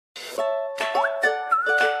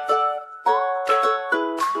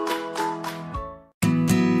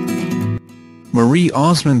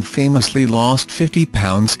Osmond famously lost 50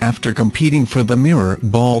 pounds after competing for the Mirror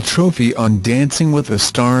Ball trophy on Dancing with the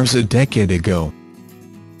Stars a decade ago.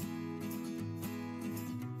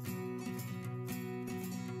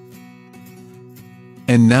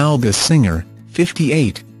 And now the singer,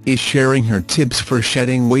 58, is sharing her tips for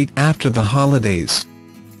shedding weight after the holidays.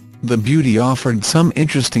 The beauty offered some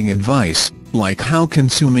interesting advice, like how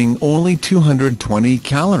consuming only 220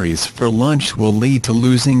 calories for lunch will lead to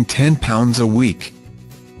losing 10 pounds a week.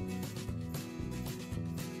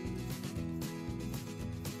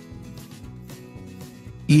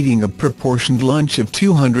 Eating a proportioned lunch of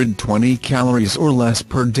 220 calories or less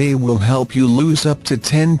per day will help you lose up to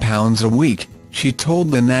 10 pounds a week, she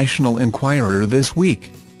told the National Enquirer this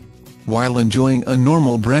week. While enjoying a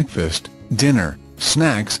normal breakfast, dinner,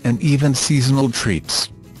 snacks and even seasonal treats.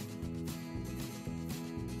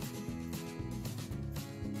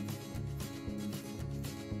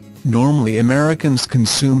 Normally Americans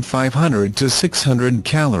consume 500 to 600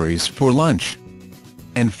 calories for lunch.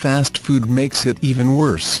 And fast food makes it even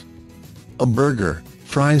worse. A burger,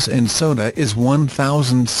 fries and soda is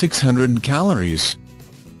 1,600 calories.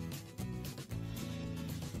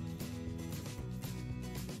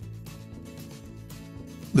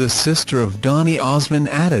 The sister of Donnie, Osmond,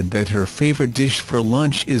 added that her favorite dish for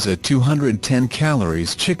lunch is a 210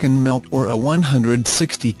 calories chicken melt or a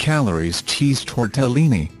 160 calories cheese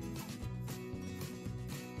tortellini.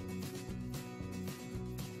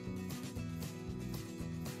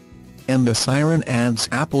 And the siren adds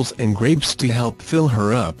apples and grapes to help fill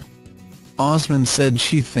her up. Osmond said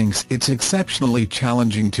she thinks it's exceptionally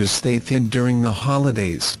challenging to stay thin during the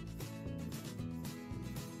holidays.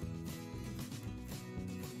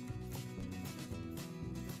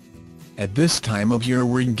 At this time of year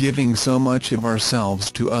we're giving so much of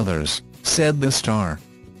ourselves to others, said the star.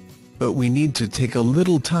 But we need to take a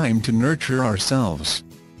little time to nurture ourselves.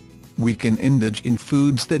 We can indulge in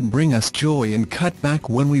foods that bring us joy and cut back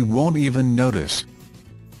when we won't even notice.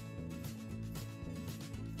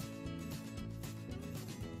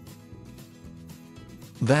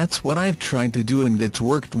 That's what I've tried to do and it's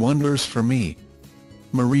worked wonders for me.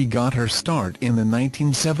 Marie got her start in the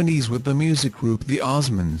 1970s with the music group the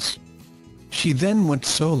Osmonds. She then went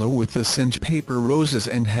solo with the Cinch Paper Roses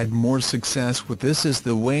and had more success with This Is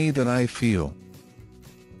the Way That I Feel.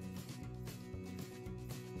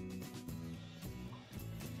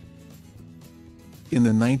 In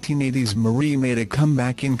the 1980s Marie made a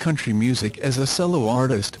comeback in country music as a solo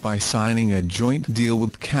artist by signing a joint deal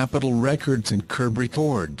with Capitol Records and Curb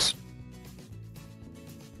Records.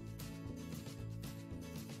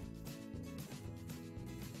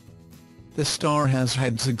 The star has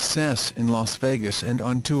had success in Las Vegas and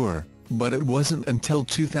on tour, but it wasn't until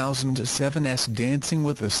 2007's Dancing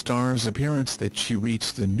with the Stars appearance that she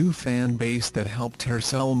reached the new fan base that helped her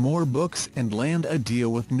sell more books and land a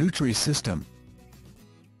deal with Nutrisystem.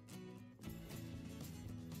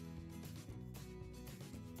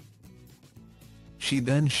 She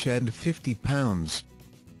then shed 50 pounds.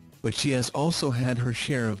 But she has also had her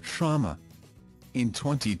share of trauma. In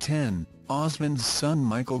 2010, Osmond's son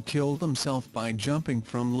Michael killed himself by jumping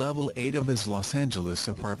from level 8 of his Los Angeles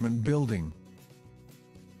apartment building.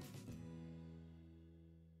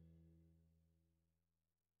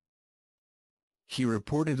 He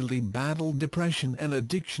reportedly battled depression and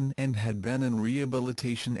addiction and had been in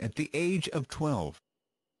rehabilitation at the age of 12.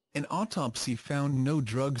 An autopsy found no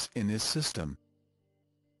drugs in his system.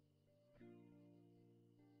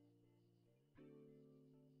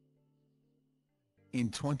 In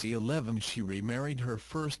 2011 she remarried her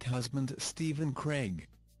first husband Stephen Craig.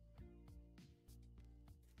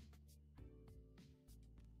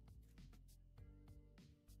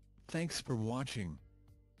 Thanks for watching.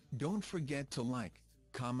 Don't forget to like,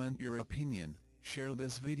 comment your opinion, share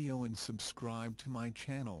this video and subscribe to my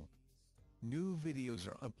channel. New videos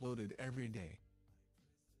are uploaded every day.